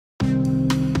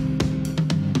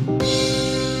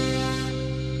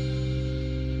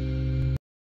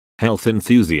Health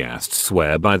enthusiasts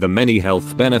swear by the many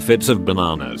health benefits of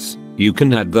bananas. You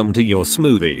can add them to your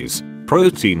smoothies,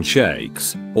 protein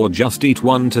shakes, or just eat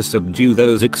one to subdue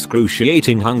those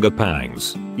excruciating hunger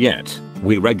pangs. Yet,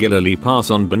 we regularly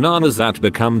pass on bananas that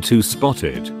become too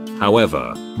spotted.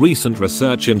 However, recent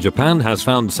research in Japan has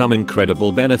found some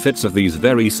incredible benefits of these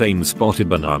very same spotted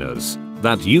bananas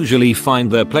that usually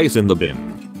find their place in the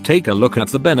bin. Take a look at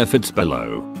the benefits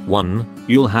below. 1.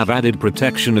 You'll have added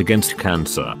protection against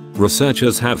cancer.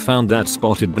 Researchers have found that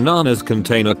spotted bananas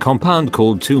contain a compound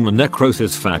called Tumor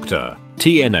Necrosis Factor,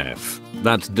 TNF,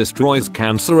 that destroys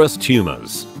cancerous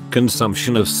tumors.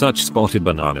 Consumption of such spotted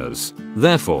bananas,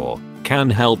 therefore, can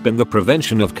help in the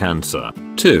prevention of cancer.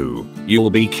 2.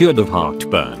 You'll be cured of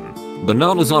heartburn.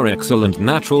 Bananas are excellent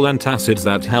natural antacids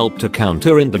that help to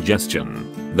counter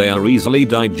indigestion. They are easily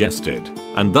digested,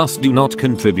 and thus do not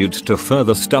contribute to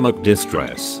further stomach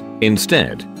distress.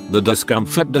 Instead, the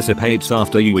discomfort dissipates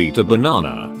after you eat a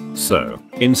banana. So,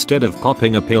 instead of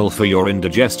popping a pill for your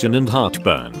indigestion and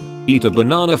heartburn, eat a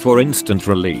banana for instant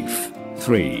relief.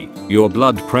 3. Your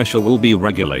blood pressure will be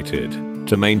regulated.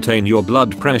 To maintain your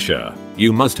blood pressure,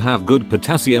 you must have good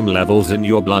potassium levels in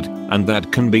your blood, and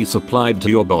that can be supplied to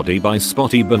your body by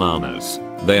spotty bananas.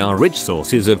 They are rich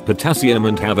sources of potassium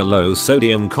and have a low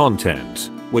sodium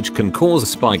content, which can cause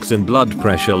spikes in blood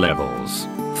pressure levels.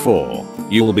 4.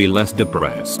 You'll be less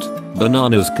depressed.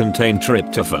 Bananas contain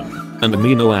tryptophan, an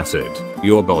amino acid.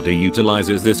 Your body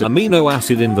utilizes this amino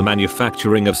acid in the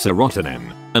manufacturing of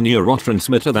serotonin, a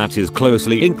neurotransmitter that is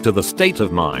closely linked to the state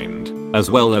of mind, as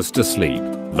well as to sleep.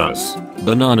 Thus,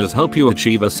 bananas help you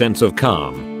achieve a sense of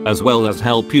calm, as well as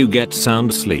help you get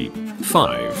sound sleep.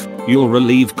 5. You'll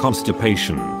relieve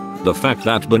constipation. The fact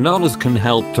that bananas can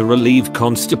help to relieve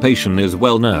constipation is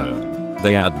well known.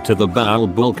 They add to the bowel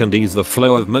bulk and ease the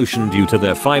flow of motion due to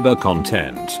their fiber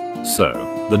content.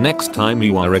 So, the next time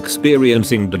you are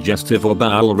experiencing digestive or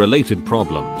bowel related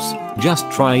problems, just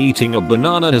try eating a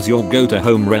banana as your go-to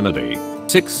home remedy.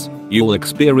 6. You'll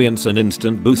experience an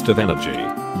instant boost of energy.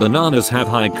 Bananas have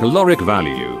high caloric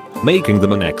value, making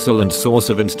them an excellent source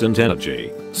of instant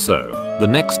energy. So, the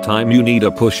next time you need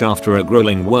a push after a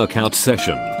grueling workout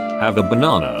session, have a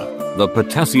banana. The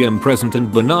potassium present in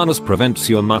bananas prevents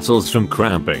your muscles from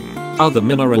cramping. Other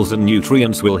minerals and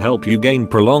nutrients will help you gain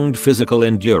prolonged physical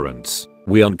endurance.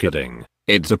 We aren't kidding.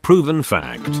 It's a proven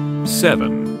fact.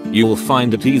 7. You'll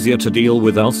find it easier to deal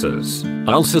with ulcers.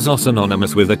 Ulcers are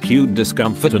synonymous with acute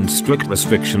discomfort and strict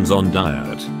restrictions on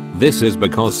diet. This is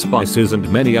because spices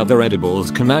and many other edibles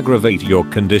can aggravate your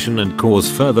condition and cause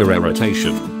further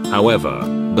irritation. However,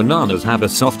 bananas have a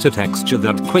softer texture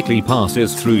that quickly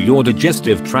passes through your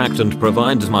digestive tract and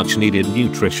provides much needed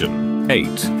nutrition.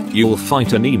 8. You'll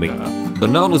fight anemia.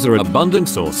 Bananas are abundant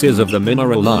sources of the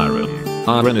mineral iron.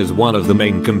 Iron is one of the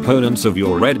main components of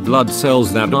your red blood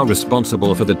cells that are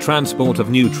responsible for the transport of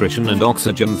nutrition and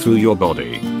oxygen through your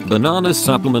body. Bananas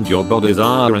supplement your body's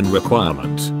iron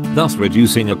requirement, thus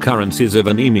reducing occurrences of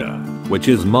anemia, which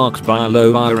is marked by a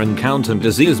low iron count and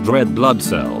diseased red blood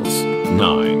cells.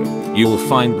 9. You'll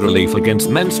find relief against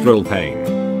menstrual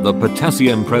pain. The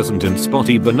potassium present in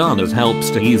spotty bananas helps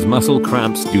to ease muscle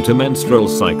cramps due to menstrual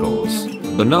cycles.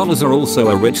 Bananas are also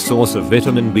a rich source of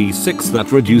vitamin B6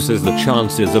 that reduces the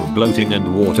chances of bloating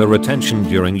and water retention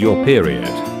during your period.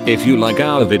 If you like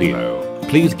our video,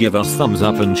 please give us thumbs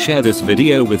up and share this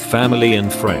video with family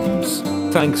and friends.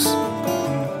 Thanks.